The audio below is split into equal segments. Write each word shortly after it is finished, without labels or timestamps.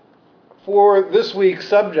For this week's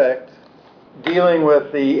subject, dealing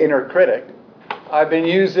with the inner critic, I've been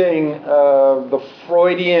using the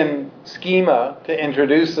Freudian schema to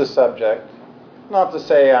introduce the subject. Not to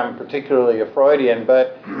say I'm particularly a Freudian,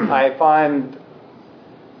 but I find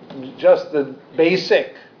just the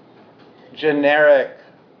basic, generic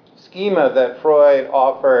schema that Freud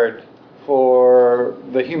offered for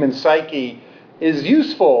the human psyche is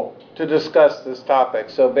useful to discuss this topic.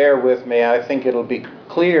 So bear with me. I think it'll be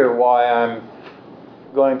clear why I'm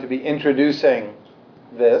going to be introducing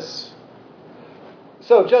this.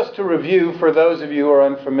 So just to review, for those of you who are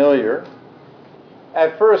unfamiliar,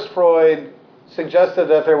 at first Freud suggested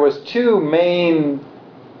that there was two main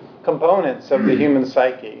components of the human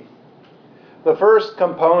psyche. The first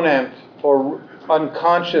component, or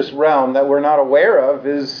unconscious realm that we're not aware of,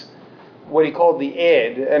 is what he called the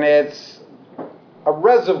id, and it's a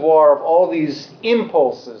reservoir of all these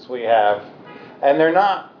impulses we have, and they're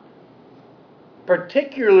not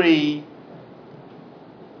particularly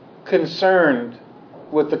concerned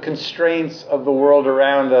with the constraints of the world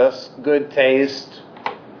around us, good taste,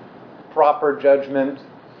 proper judgment.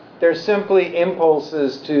 They're simply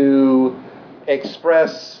impulses to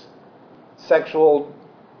express sexual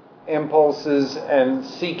impulses and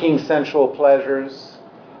seeking sensual pleasures.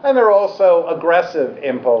 And they're also aggressive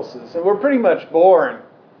impulses. And we're pretty much born,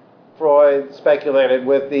 Freud speculated,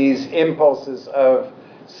 with these impulses of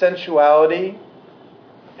sensuality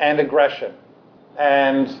and aggression.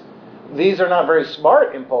 And these are not very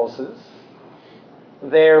smart impulses.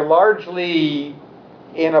 They're largely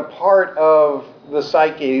in a part of the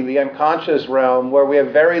psyche, the unconscious realm, where we have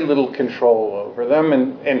very little control over them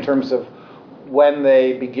in terms of when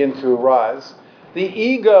they begin to arise. The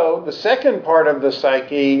ego, the second part of the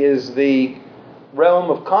psyche, is the realm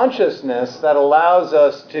of consciousness that allows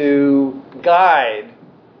us to guide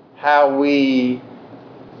how we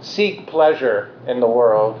seek pleasure in the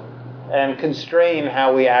world and constrain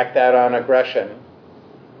how we act out on aggression.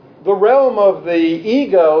 The realm of the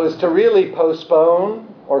ego is to really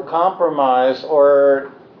postpone or compromise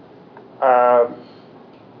or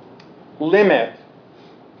limit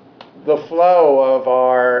the flow of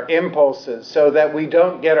our impulses so that we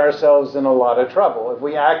don't get ourselves in a lot of trouble. If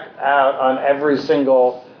we act out on every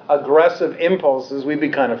single aggressive impulses, we'd be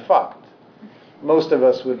kind of fucked. Most of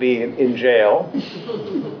us would be in jail.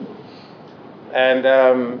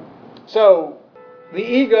 And so the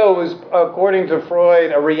ego is, according to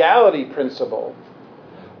Freud, a reality principle.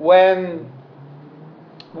 When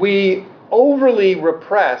we overly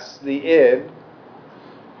repress the id,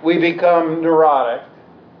 we become neurotic,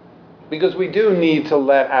 because we do need to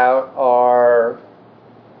let out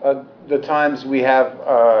the times we have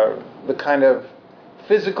the kind of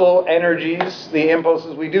physical energies, the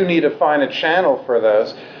impulses. We do need to find a channel for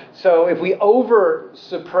those. So if we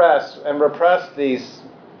over-suppress and repress these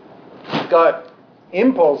gut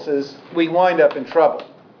impulses, we wind up in trouble.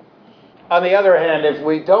 On the other hand, if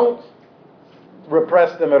we don't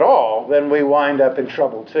repress them at all, then we wind up in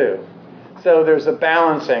trouble too. So there's a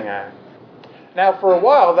balancing act. Now, for a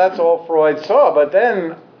while, that's all Freud saw, but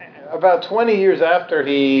then about 20 years after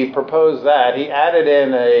he proposed that, he added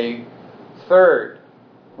in a third,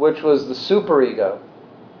 which was the superego.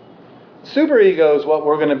 Superego is what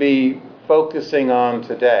we're going to be focusing on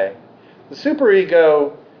today. The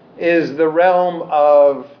superego is the realm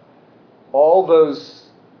of all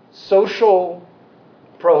those social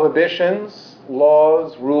prohibitions,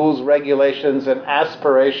 laws, rules, regulations, and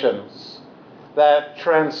aspirations that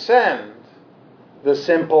transcend the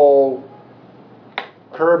simple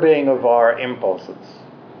curbing of our impulses.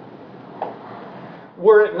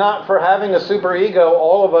 Were it not for having a superego,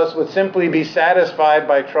 all of us would simply be satisfied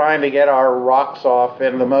by trying to get our rocks off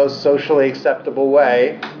in the most socially acceptable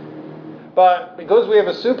way. But because we have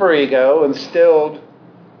a superego instilled,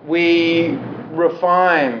 we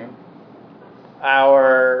refine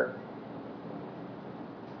our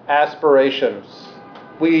aspirations.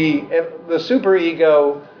 The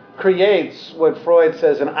superego creates what Freud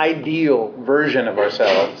says an ideal version of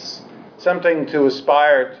ourselves, something to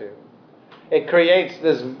aspire to. It creates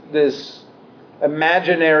this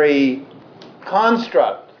imaginary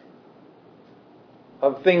construct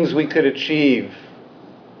of things we could achieve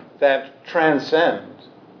that transcend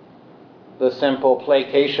the simple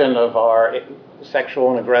placation of our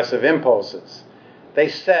sexual and aggressive impulses. They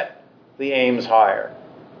set the aims higher.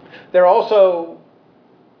 They're also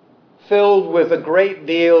filled with a great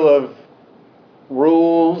deal of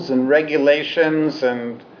rules and regulations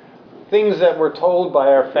and things that we're told by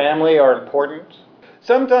our family are important.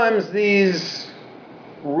 Sometimes these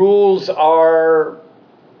rules are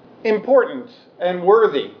important and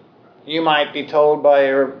worthy. You might be told by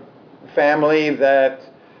your family that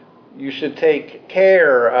you should take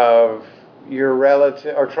care of your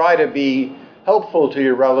relative, or try to be helpful to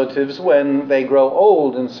your relatives when they grow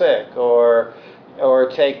old and sick, or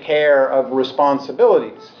take care of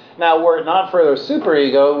responsibilities. Now, were it not for the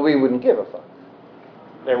superego, we wouldn't give a fuck.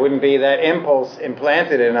 There wouldn't be that impulse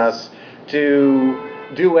implanted in us to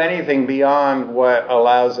do anything beyond what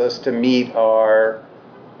allows us to meet our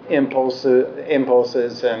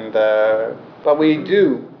impulses, and but we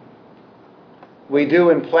do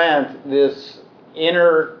implant this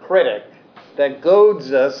inner critic that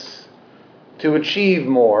goads us to achieve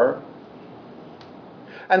more,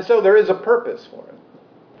 and so there is a purpose for it.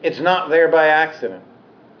 It's not there by accident,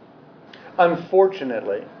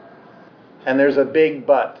 unfortunately, and there's a big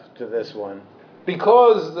but to this one.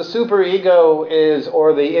 Because the superego is,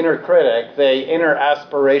 or the inner critic, the inner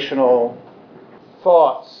aspirational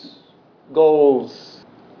thoughts, goals,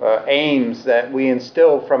 aims that we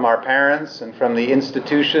instill from our parents and from the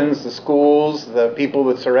institutions, the schools, the people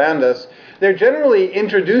that surround us, they're generally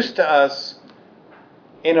introduced to us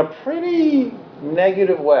in a pretty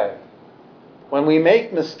negative way. When we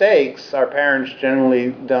make mistakes, our parents generally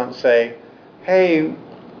don't say, hey,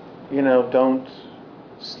 don't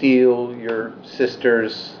steal your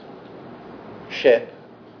sister's shit,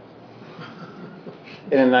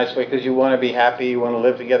 in a nice way, because you want to be happy, you want to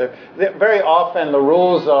live together. Very often the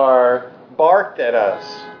rules are barked at us.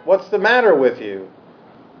 What's the matter with you?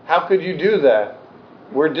 How could you do that?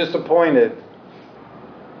 We're disappointed.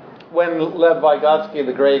 When Lev Vygotsky,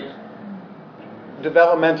 the great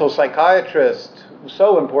developmental psychiatrist,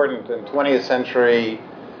 so important in 20th century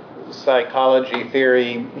psychology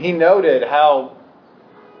theory, he noted how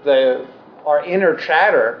our inner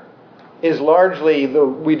chatter is largely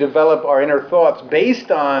we develop our inner thoughts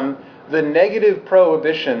based on the negative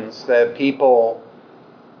prohibitions that people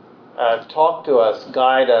talk to us,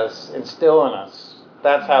 guide us, instill in us.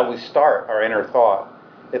 That's how we start our inner thought.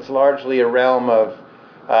 It's largely a realm of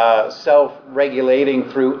self-regulating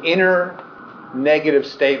through inner negative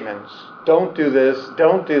statements. Don't do this,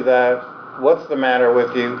 don't do that, what's the matter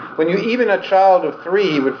with you? When even a child of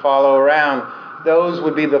 3 would follow around, those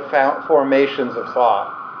would be the formations of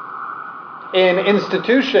thought. In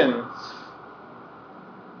institutions,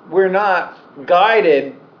 we're not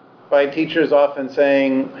guided by teachers often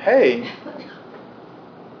saying, hey,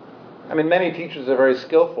 many teachers are very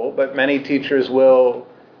skillful, but many teachers will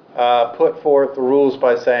put forth the rules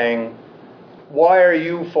by saying, why are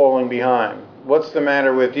you falling behind? What's the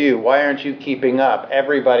matter with you? Why aren't you keeping up?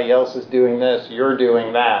 Everybody else is doing this, you're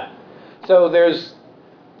doing that. So there's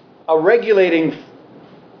a regulating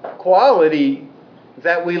quality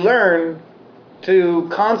that we learn to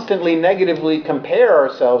constantly negatively compare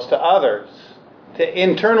ourselves to others, to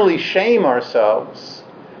internally shame ourselves,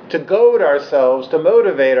 to goad ourselves, to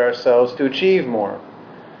motivate ourselves to achieve more.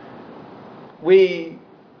 We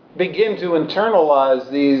begin to internalize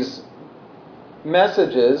these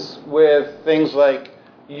messages with things like,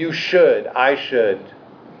 you should, I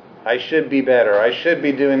should be better, I should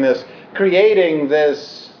be doing this, creating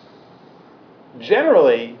this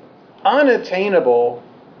generally unattainable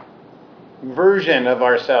version of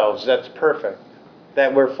ourselves that's perfect,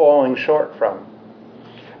 that we're falling short from.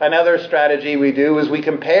 Another strategy we do is we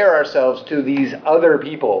compare ourselves to these other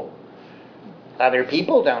people. Other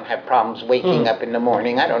people don't have problems waking up in the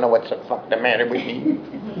morning. I don't know what's the fuck the matter with me.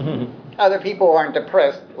 Other people aren't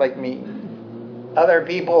depressed like me. Other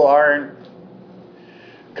people aren't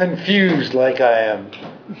confused like I am.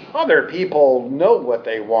 Other people know what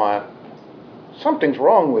they want. Something's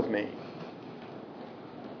wrong with me.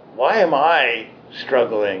 Why am I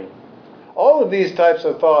struggling? All of these types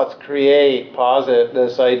of thoughts posit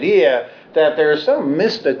this idea that there's some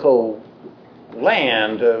mystical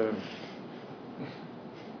land of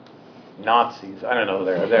Nazis. I don't know,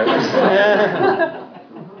 they're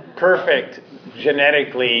perfect,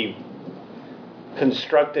 genetically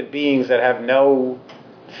constructed beings that have no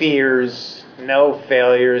fears, no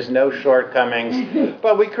failures, no shortcomings.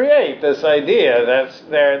 But we create this idea that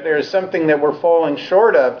there's something that we're falling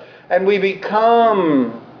short of, and we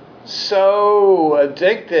become so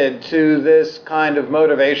addicted to this kind of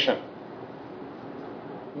motivation.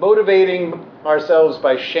 Motivating ourselves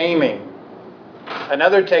by shaming.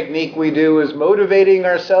 Another technique we do is motivating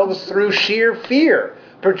ourselves through sheer fear.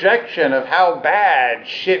 Projection of how bad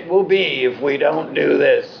shit will be if we don't do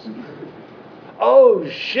this. Oh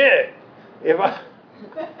shit! If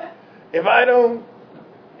I don't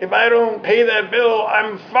pay that bill,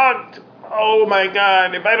 I'm fucked. Oh my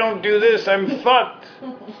God! If I don't do this, I'm fucked.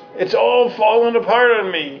 It's all falling apart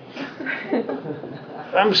on me.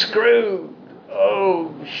 I'm screwed.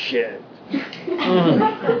 Oh shit!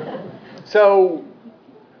 So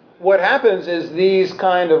what happens is these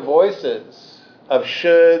kind of voices of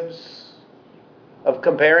shoulds, of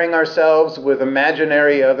comparing ourselves with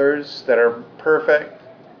imaginary others that are perfect,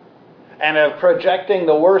 and of projecting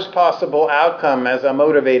the worst possible outcome as a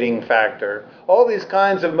motivating factor. All these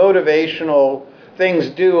kinds of motivational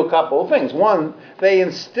things do a couple of things. One, they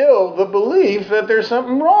instill the belief that there's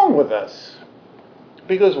something wrong with us,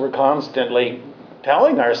 because we're constantly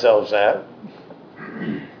telling ourselves that.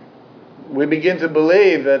 We begin to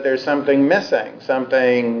believe that there's something missing,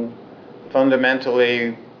 something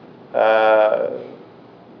fundamentally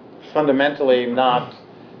not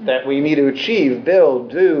that we need to achieve,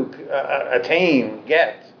 build, do, attain,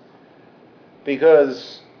 get.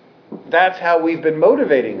 Because that's how we've been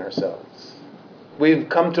motivating ourselves. We've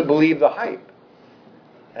come to believe the hype.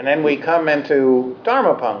 And then we come into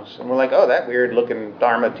Dharma punks, and we're like, oh, that weird-looking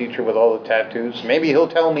Dharma teacher with all the tattoos, maybe he'll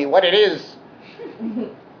tell me what it is.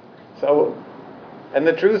 So, and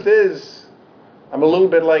the truth is, I'm a little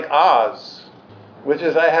bit like Oz, which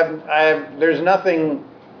is there's nothing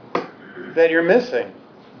that you're missing.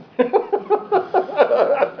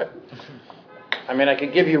 I mean, I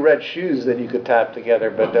could give you red shoes that you could tap together,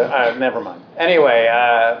 but never mind. Anyway,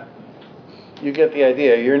 you get the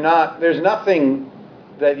idea. There's nothing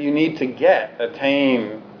that you need to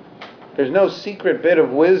attain. There's no secret bit of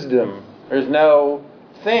wisdom. There's no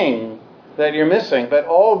thing that you're missing. But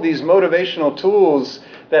all these motivational tools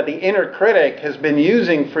that the inner critic has been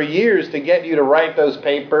using for years to get you to write those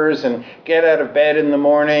papers and get out of bed in the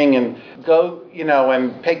morning and go,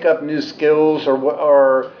 and pick up new skills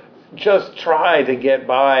or just try to get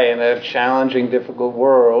by in a challenging, difficult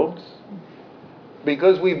world,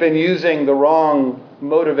 because we've been using the wrong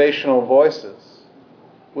motivational voices.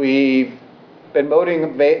 We've been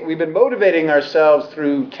motivating ourselves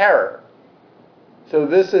through terror. So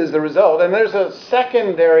this is the result. And there's a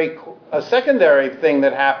secondary thing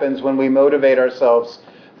that happens when we motivate ourselves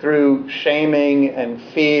through shaming and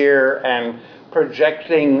fear and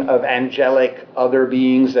projecting of angelic other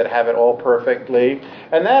beings that have it all perfectly.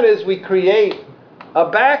 And that is, we create a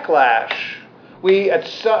backlash. We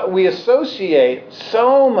associate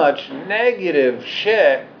so much negative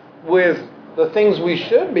shit with the things we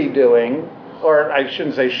should be doing, or I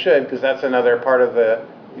shouldn't say should, because that's another part of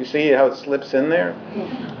you see how it slips in there?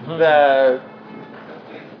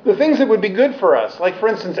 The things that would be good for us, like, for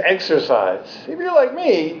instance, exercise. If you're like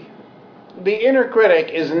me, the inner critic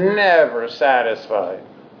is never satisfied.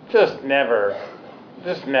 Just never.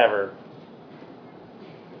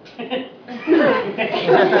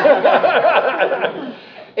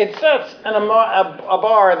 It sets a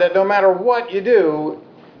bar that no matter what you do,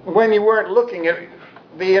 when you weren't looking at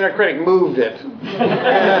the inner critic moved it. And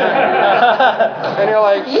you're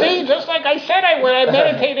like, see, just like I said I would. I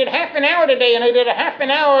meditated half an hour today and I did a half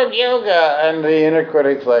an hour of yoga. And the inner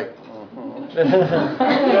critic's like, and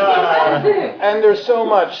there's so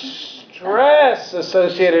much stress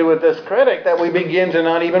associated with this critic that we begin to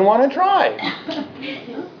not even want to try.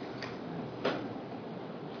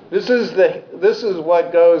 This is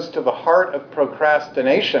what goes to the heart of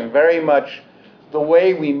procrastination. Very much the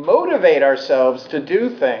way we motivate ourselves to do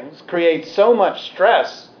things creates so much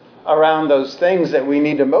stress around those things that we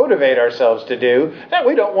need to motivate ourselves to do that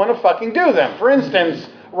we don't want to fucking do them. For instance,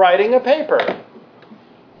 writing a paper.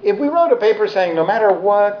 If we wrote a paper saying, no matter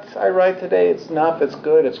what I write today, it's enough, it's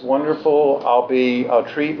good, it's wonderful, I'll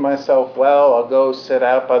treat myself well, I'll go sit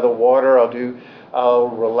out by the water, I'll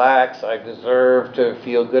relax, I deserve to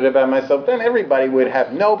feel good about myself, then everybody would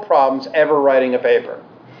have no problems ever writing a paper.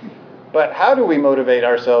 But how do we motivate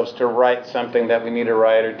ourselves to write something that we need to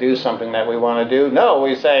write or do something that we want to do? No,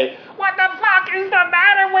 we say, what the fuck is the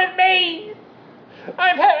matter with me?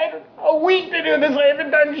 I've had a week to do this, I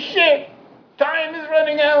haven't done shit. Time is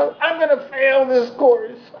running out. I'm going to fail this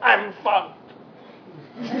course. I'm fucked.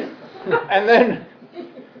 And then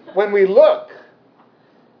when we look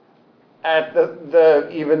at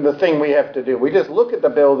even the thing we have to do, we just look at the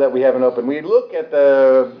bill that we haven't opened. We look at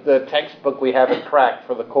the textbook we haven't cracked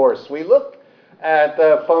for the course. We look at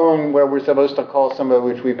the phone where we're supposed to call somebody,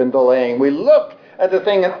 which we've been delaying. We look at the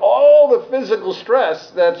thing and all the physical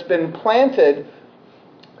stress that's been planted,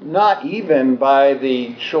 not even by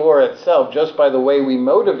the chore itself, just by the way we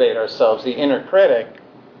motivate ourselves, the inner critic,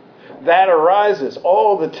 that arises,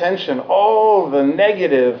 all the tension, all the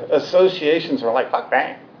negative associations are like, fuck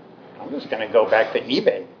that. I'm just going to go back to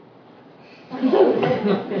eBay.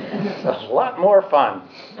 It's a lot more fun.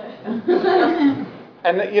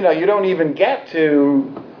 And, you don't even get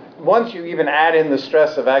to, once you even add in the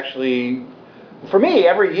stress of actually, for me,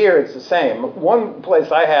 every year it's the same. One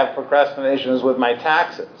place I have procrastination is with my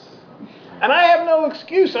taxes. And I have no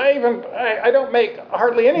excuse. I don't make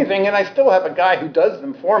hardly anything, and I still have a guy who does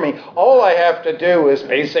them for me. All I have to do is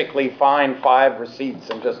basically find 5 receipts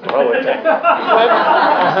and just throw it in.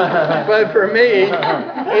 But for me,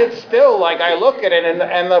 it's still like I look at it,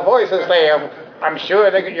 and the voices say, I'm sure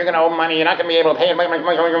that you're going to owe money. You're not going to be able to pay it.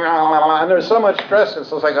 And there's so much stress.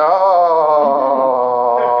 It's like,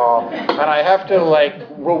 oh. And I have to, like,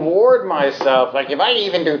 reward myself. Like, if I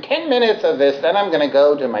even do 10 minutes of this, then I'm going to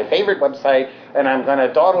go to my favorite website, and I'm going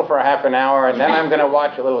to dawdle for half an hour, and then I'm going to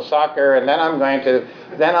watch a little soccer, and then I'll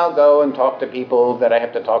go and talk to people that I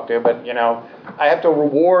have to talk to. But, I have to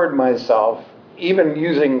reward myself, even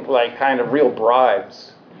using, like, kind of real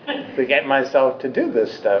bribes to get myself to do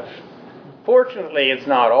this stuff. Fortunately, it's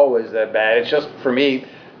not always that bad. It's just, for me,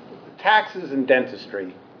 taxes and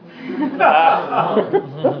dentistry. That's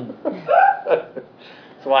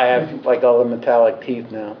why I have, like, all the metallic teeth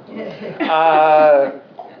now.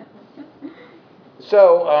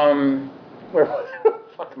 Where the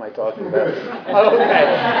fuck am I talking about?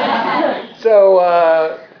 Okay. So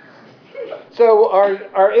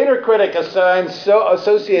our inner critic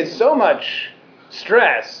associates so much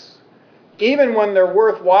stress, even when they're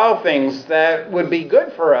worthwhile things that would be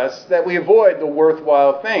good for us, that we avoid the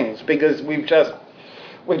worthwhile things because we just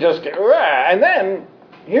get, and then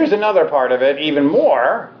here's another part of it, even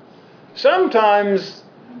more. Sometimes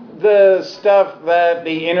the stuff that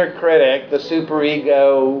the inner critic, the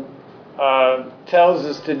superego, tells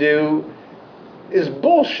us to do is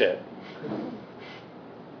bullshit.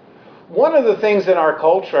 One of the things in our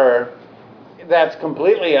culture that's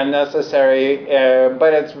completely unnecessary,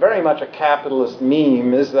 but it's very much a capitalist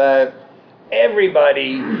meme, is that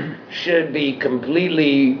everybody should be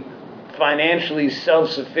completely financially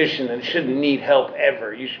self-sufficient and shouldn't need help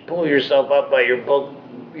ever. You should pull yourself up by your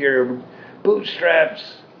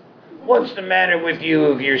bootstraps. What's the matter with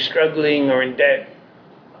you if you're struggling or in debt?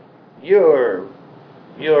 You're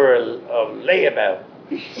a layabout.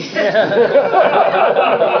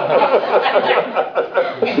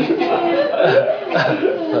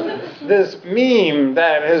 This meme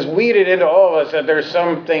that has weeded into all of us that there's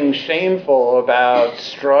something shameful about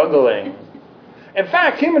struggling. In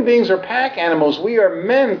fact, human beings are pack animals. We are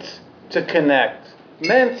meant to connect,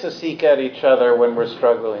 meant to seek out each other when we're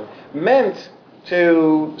struggling, meant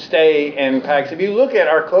to stay in packs. If you look at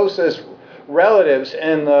our closest relatives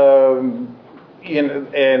in the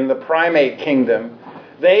primate kingdom,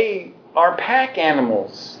 they are pack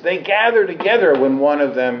animals. They gather together when one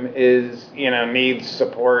of them needs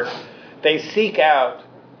support. They seek out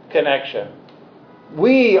connection.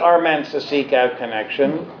 We are meant to seek out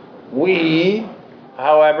connection. We,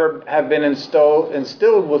 however, have been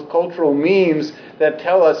instilled with cultural memes that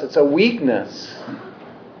tell us it's a weakness,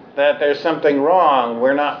 that there's something wrong.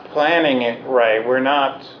 We're not planning it right. We're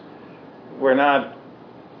not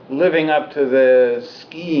living up to the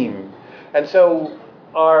scheme. And so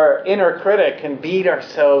our inner critic can beat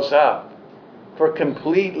ourselves up for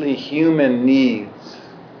completely human needs.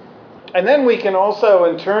 And then we can also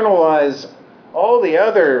internalize all the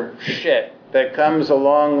other shit that comes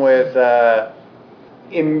along with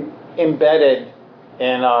embedded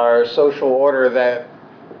in our social order that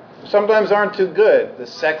sometimes aren't too good. The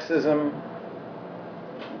sexism,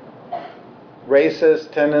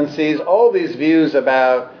 racist tendencies, all these views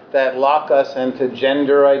that lock us into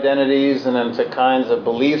gender identities and into kinds of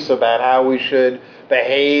beliefs about how we should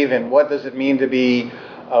behave and what does it mean to be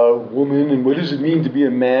a woman and what does it mean to be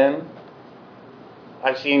a man.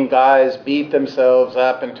 I've seen guys beat themselves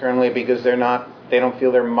up internally because they don't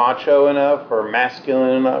feel they're macho enough or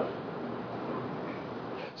masculine enough.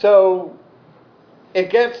 So it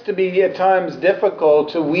gets to be at times difficult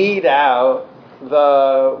to weed out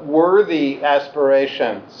the worthy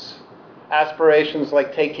aspirations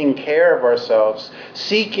like taking care of ourselves,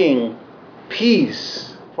 seeking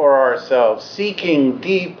peace for ourselves, seeking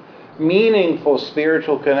deep, meaningful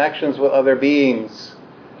spiritual connections with other beings,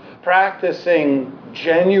 practicing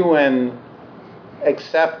genuine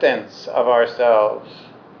acceptance of ourselves,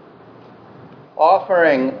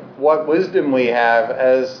 offering what wisdom we have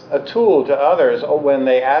as a tool to others when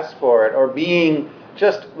they ask for it, or being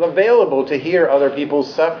just available to hear other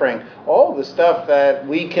people's suffering. All the stuff that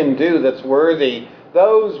we can do that's worthy,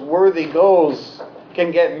 those worthy goals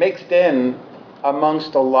can get mixed in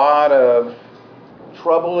amongst a lot of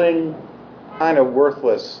troubling, kind of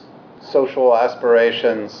worthless social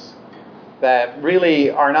aspirations that really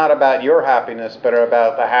are not about your happiness, but are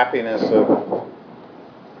about the happiness of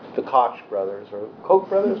the Koch brothers, or Koch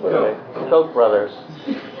brothers? What are they? Koch brothers.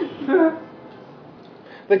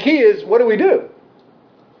 The key is, what do we do?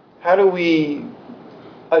 How do we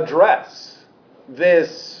address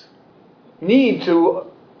this need to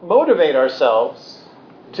motivate ourselves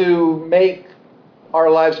to make our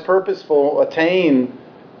lives purposeful, attain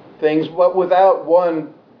things, but without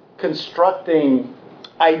one constructing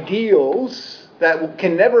ideals that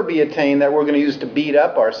can never be attained that we're going to use to beat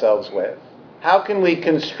up ourselves with. How can we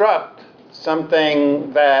construct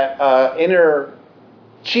something that inner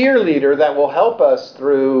cheerleader that will help us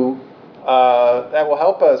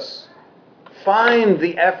find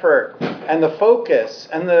the effort and the focus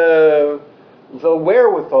and the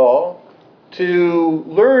wherewithal to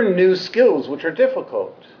learn new skills which are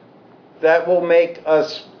difficult, that will make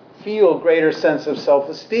us feel greater sense of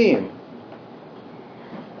self-esteem.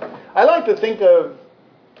 I like to think of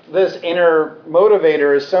this inner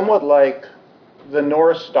motivator as somewhat like the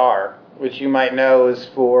North Star, which you might know is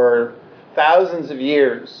for thousands of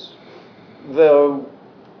years the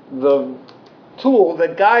tool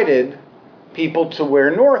that guided people to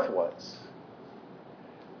where north was.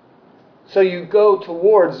 So you go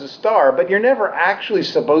towards the star, but you're never actually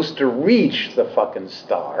supposed to reach the fucking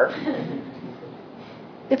star.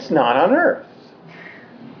 It's not on Earth.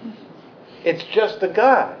 It's just a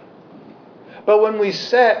guide. But when we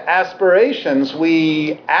set aspirations,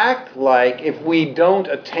 we act like if we don't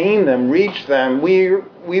attain them, reach them,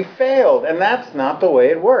 we've failed. And that's not the way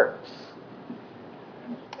it works.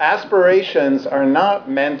 Aspirations are not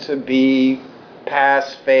meant to be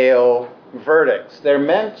pass-fail verdicts. They're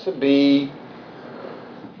meant to be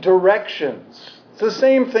directions. It's the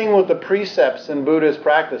same thing with the precepts in Buddhist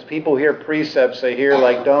practice. People hear precepts, they hear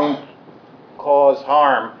like, don't cause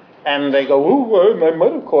harm. And they go, ooh, I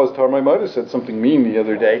might have caused harm. I might have said something mean the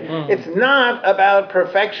other day. It's not about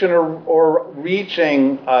perfection or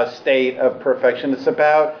reaching a state of perfection. It's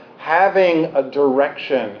about having a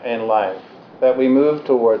direction in life that we move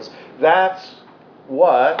towards. That's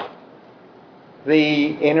what the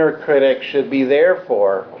inner critic should be there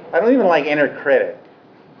for. I don't even like inner critic.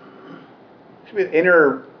 It should be an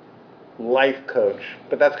inner life coach,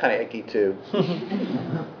 but that's kind of icky too.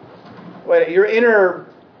 Wait, your inner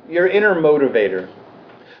motivator.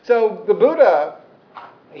 So the Buddha,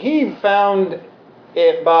 he found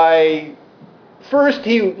it by, first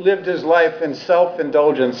he lived his life in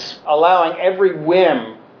self-indulgence, allowing every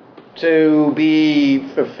whim to be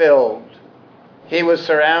fulfilled. He was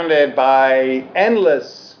surrounded by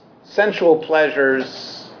endless sensual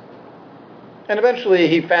pleasures, and eventually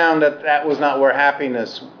he found that that was not where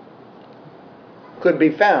happiness could be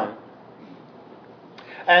found.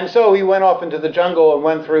 And so he went off into the jungle and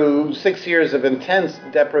went through 6 years of intense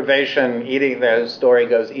deprivation, eating, the story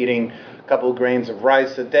goes, eating a couple of grains of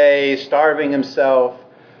rice a day, starving himself.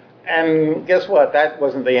 And guess what? That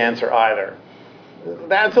wasn't the answer either.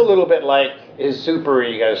 That's a little bit like his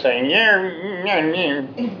superego saying, yeah,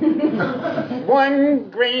 1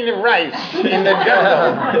 grain of rice in the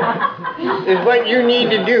jungle is what you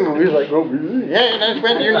need to do. He's like, oh, yeah, that's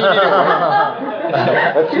what you need to do.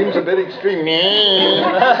 That seems a bit extreme.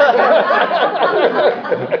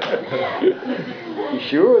 You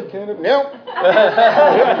sure I can't? Nope.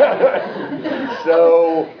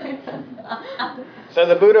 So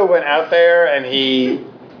the Buddha went out there and he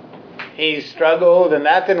struggled, and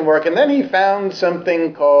that didn't work. And then he found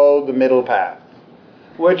something called the middle path,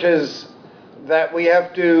 which is that we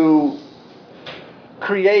have to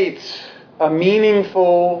create a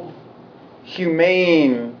meaningful,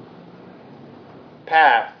 humane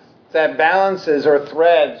path that balances or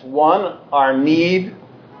threads, one, our need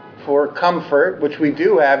for comfort, which we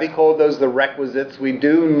do have. He called those the requisites. We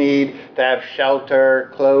do need to have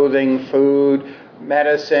shelter, clothing, food,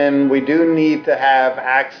 medicine. We do need to have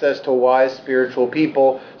access to wise spiritual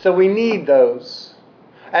people. So we need those.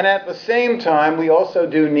 And at the same time, we also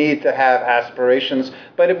do need to have aspirations.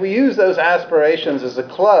 But if we use those aspirations as a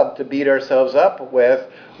club to beat ourselves up with,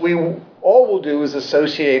 all we'll do is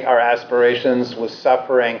associate our aspirations with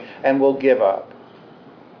suffering, and we'll give up.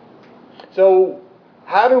 So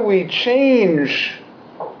how do we change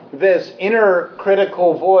this inner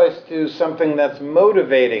critical voice to something that's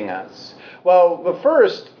motivating us? Well, the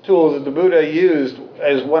first tool that the Buddha used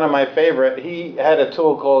is one of my favorite. He had a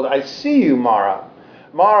tool called I See You, Mara.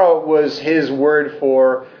 Mara was his word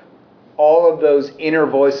for all of those inner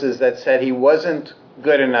voices that said he wasn't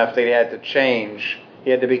good enough, that he had to change. He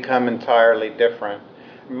had to become entirely different.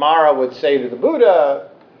 Mara would say to the Buddha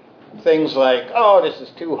things like, oh, this is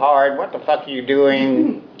too hard. What the fuck are you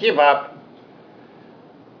doing? Give up.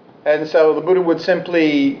 And so the Buddha would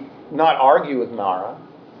simply not argue with Mara.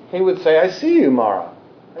 He would say, I see you, Mara.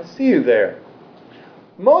 I see you there.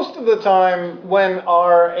 Most of the time when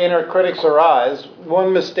our inner critics arise,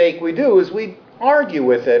 one mistake we do is we argue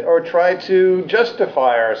with it or try to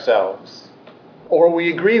justify ourselves, or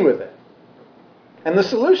we agree with it. And the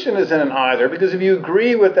solution isn't an either, because if you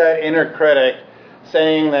agree with that inner critic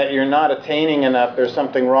saying that you're not attaining enough, there's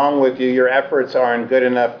something wrong with you, your efforts aren't good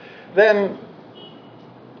enough, then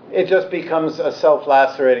it just becomes a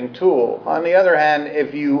self-lacerating tool. On the other hand,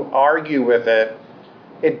 if you argue with it,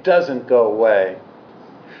 it doesn't go away.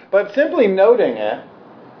 But simply noting it,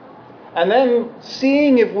 and then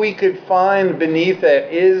seeing if we could find beneath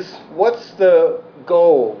it is, what's the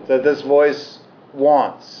goal that this voice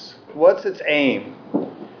wants? What's its aim?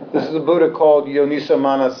 This is the Buddha called Yoniso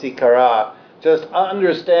Manasikara, just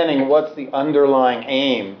understanding what's the underlying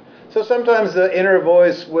aim. So sometimes the inner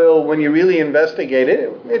voice will, when you really investigate it,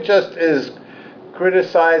 it just is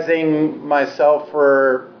criticizing myself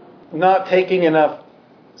for not taking enough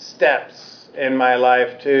steps in my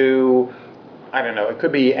life to, I don't know, it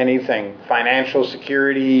could be anything, financial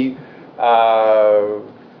security,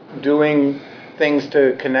 doing things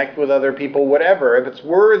to connect with other people, whatever. If it's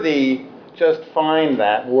worthy, just find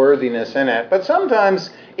that worthiness in it. But sometimes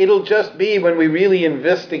it'll just be when we really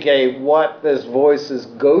investigate what this voice is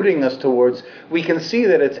goading us towards, we can see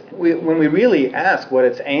that when we really ask what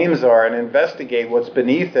its aims are and investigate what's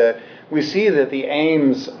beneath it, we see that the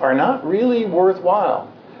aims are not really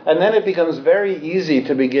worthwhile. And then it becomes very easy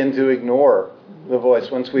to begin to ignore the voice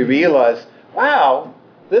once we realize, wow,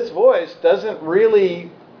 this voice doesn't really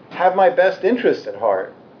have my best interest at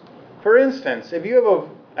heart. For instance, if you have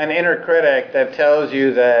an inner critic that tells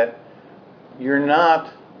you that you're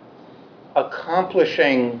not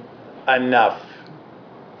accomplishing enough,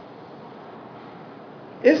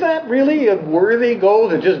 is that really a worthy goal,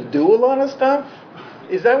 to just do a lot of stuff?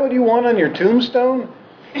 Is that what you want on your tombstone?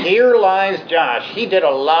 Here lies Josh. He did a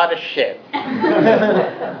lot of shit.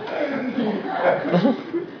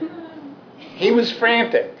 He was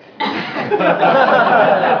frantic.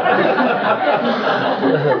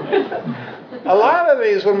 A lot of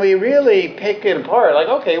these, when we really pick it apart, like,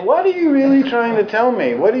 okay, what are you really trying to tell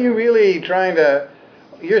me? What are you really trying to...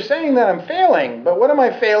 You're saying that I'm failing, but what am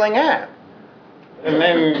I failing at? And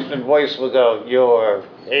then the voice will go, you're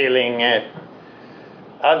failing at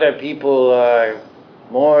other people are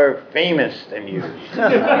more famous than you.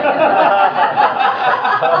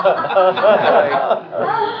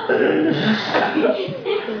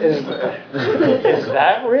 Is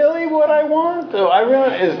that really what I want?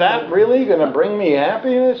 Is that really going to bring me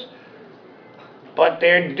happiness? But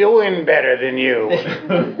they're doing better than you.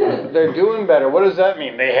 They're doing better. What does that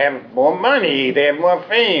mean? They have more money. They have more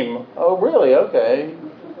fame. Oh, really? Okay.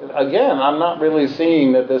 Again, I'm not really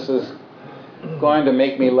seeing that this is going to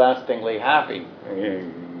make me lastingly happy.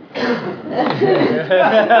 And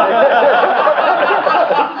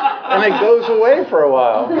it goes away for a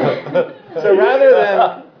while. So rather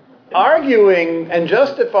than arguing and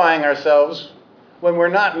justifying ourselves when we're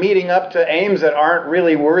not meeting up to aims that aren't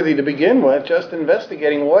really worthy to begin with, just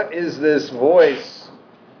investigating what is this voice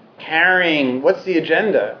carrying, what's the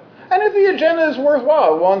agenda? And if the agenda is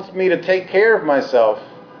worthwhile, it wants me to take care of myself,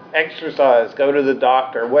 exercise, go to the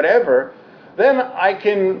doctor, whatever, then I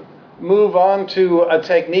can move on to a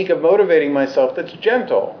technique of motivating myself that's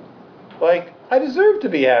gentle. Like, I deserve to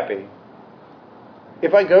be happy.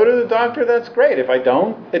 If I go to the doctor, that's great. If I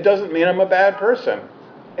don't, it doesn't mean I'm a bad person.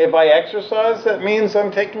 If I exercise, that means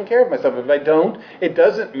I'm taking care of myself. If I don't, it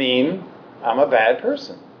doesn't mean I'm a bad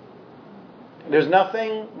person. There's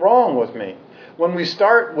nothing wrong with me. When we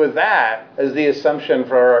start with that as the assumption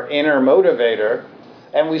for our inner motivator,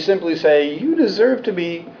 and we simply say, you deserve to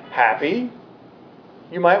be happy,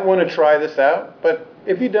 you might want to try this out, but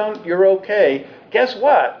if you don't, you're okay. Guess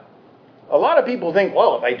what? A lot of people think,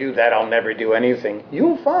 well, if I do that, I'll never do anything.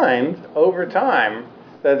 You'll find over time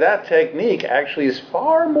that technique actually is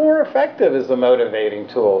far more effective as a motivating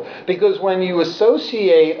tool. Because when you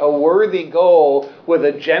associate a worthy goal with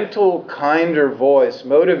a gentle, kinder voice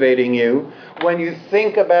motivating you, when you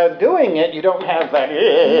think about doing it, you don't have that,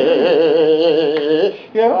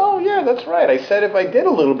 oh yeah, that's right. I said if I did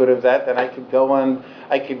a little bit of that, then I could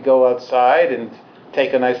go outside and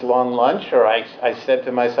take a nice long lunch, or I said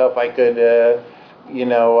to myself I could,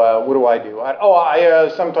 what do I do?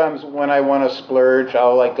 Sometimes when I want to splurge,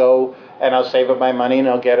 I'll go and I'll save up my money and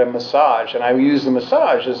I'll get a massage. And I use the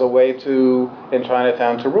massage as a way in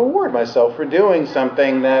Chinatown to reward myself for doing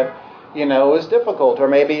something that, is difficult. Or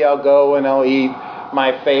maybe I'll go and I'll eat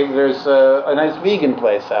my favorite, there's a nice vegan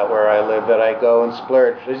place out where I live that I go and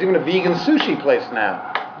splurge. There's even a vegan sushi place now.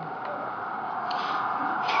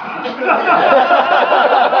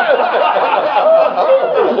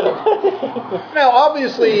 Now,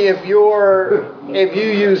 obviously, if you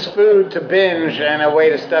use food to binge and a way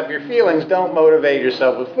to stuff your feelings, don't motivate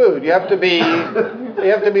yourself with food. We have to be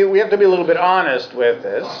a little bit honest with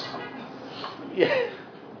this.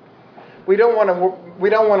 we don't want to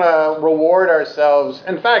reward ourselves.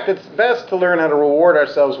 In fact, it's best to learn how to reward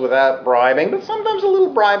ourselves without bribing, but sometimes a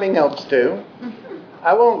little bribing helps too.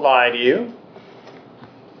 I won't lie to you.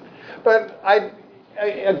 But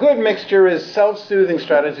a good mixture is self-soothing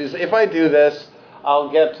strategies. If I do this, I'll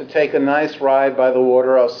get to take a nice ride by the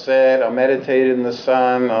water. I'll sit, I'll meditate in the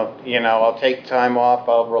sun. I'll take time off.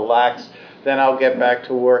 I'll relax. Then I'll get back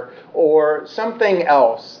to work. Or something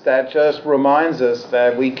else that just reminds us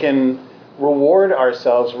that we can reward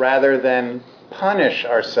ourselves rather than punish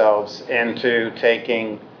ourselves into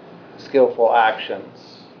taking skillful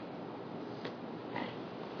actions.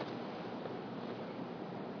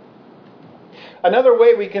 Another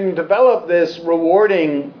way we can develop this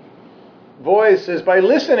rewarding voice is by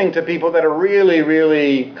listening to people that are really,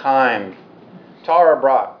 really kind. Tara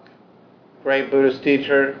Brach, great Buddhist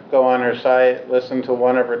teacher. Go on her site, listen to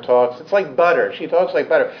one of her talks. It's like butter. She talks like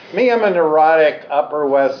butter. Me, I'm a neurotic Upper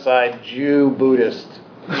West Side Jew Buddhist.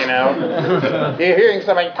 You're hearing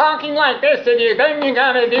somebody talking like this, and then you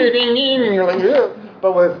gotta do ding ding, and you're like, ugh.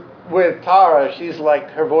 But with Tara, she's like,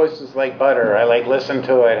 her voice is like butter. I like listen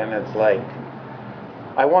to it, and it's like,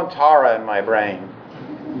 I want Tara in my brain.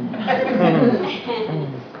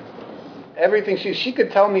 Everything she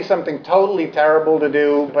could tell me something totally terrible to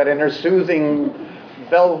do, but in her soothing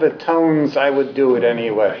velvet tones, I would do it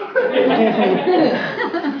anyway.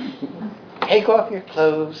 Take off your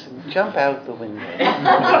clothes and jump out the window.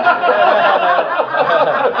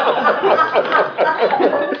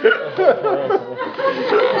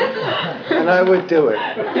 And I would do it.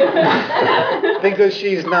 Because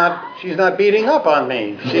she's not beating up on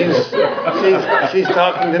me. She's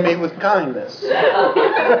talking to me with kindness.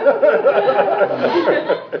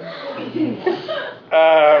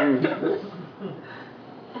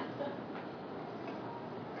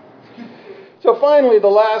 So finally, the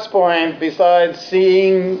last point, besides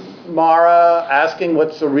seeing Mara, asking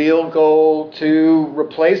what's the real goal, to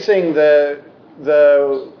replacing the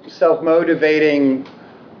self-motivating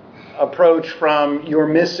approach from you're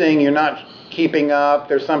missing, you're not keeping up,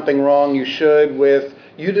 there's something wrong, you should, with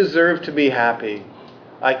you deserve to be happy.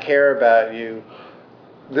 I care about you.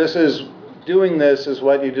 Doing this is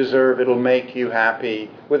what you deserve. It'll make you happy,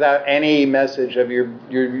 without any message of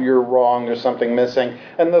you're wrong, there's something missing.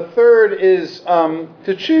 And the third is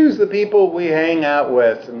to choose the people we hang out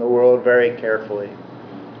with in the world very carefully.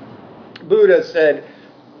 Buddha said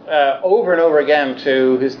over and over again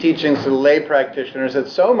to his teachings to the lay practitioners that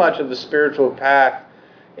so much of the spiritual path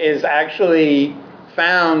is actually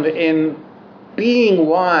found in being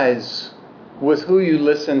wise with who you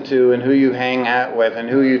listen to and who you hang out with and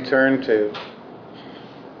who you turn to.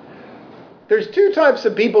 There's two types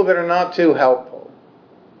of people that are not too helpful,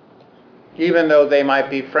 even though they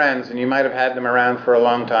might be friends and you might have had them around for a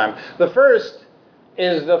long time. The first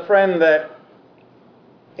is the friend that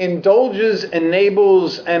indulges,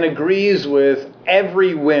 enables, and agrees with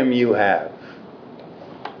every whim you have.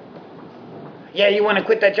 Yeah, you want to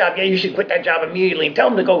quit that job? Yeah, you should quit that job immediately. Tell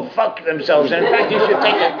them to go fuck themselves. And in fact, you should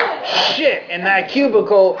take a shit in that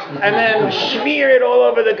cubicle and then smear it all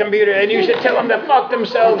over the computer. And you should tell them to fuck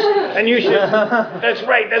themselves. And you should, that's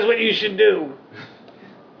right, that's what you should do.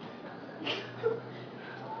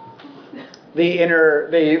 The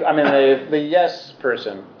yes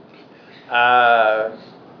person.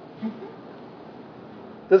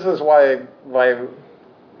 This is why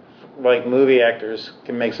like movie actors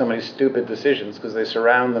can make so many stupid decisions, because they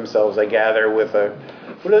surround themselves, I gather, with what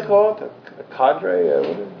do they call it? A cadre?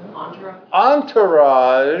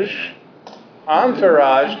 Entourage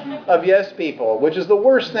of yes people, which is the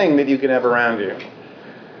worst thing that you can have around you.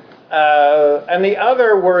 And the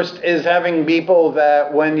other worst is having people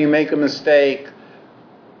that, when you make a mistake,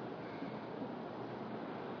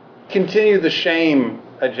 continue the shame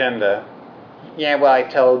agenda. Yeah, well, I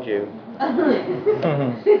told you.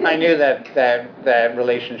 I knew that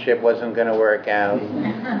relationship wasn't going to work out.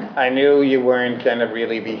 I knew you weren't going to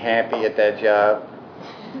really be happy at that job.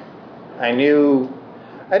 I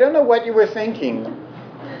don't know what you were thinking.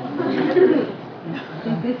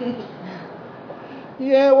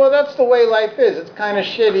 Yeah, well, that's the way life is. It's kind of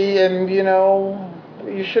shitty, and,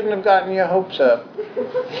 you shouldn't have gotten your hopes up.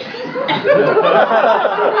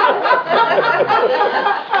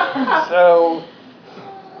 So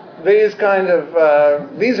these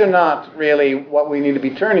are not really what we need to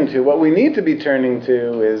be turning to. What we need to be turning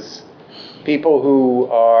to is people who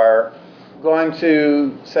are going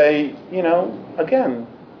to say, again,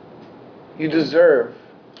 you deserve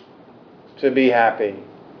to be happy.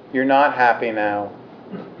 You're not happy now.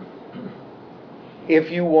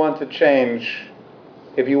 If you want to change,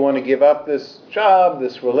 If you want to give up this job,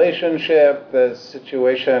 this relationship, this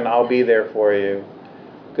situation, I'll be there for you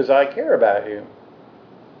because I care about you.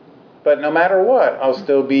 But no matter what, I'll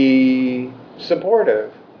still be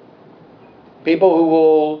supportive. People who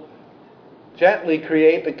will gently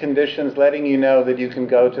create the conditions, letting you know that you can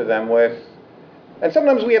go to them with. And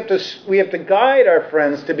sometimes we have to guide our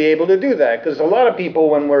friends to be able to do that, because a lot of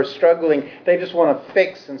people, when we're struggling, they just want to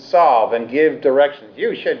fix and solve and give directions.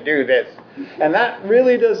 You should do this. And that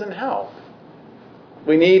really doesn't help.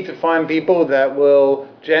 We need to find people that will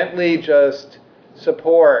gently just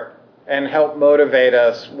support and help motivate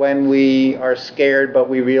us when we are scared, but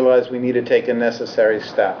we realize we need to take a necessary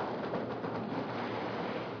step.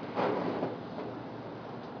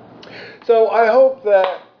 So I hope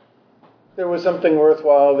that there was something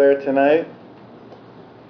worthwhile there tonight.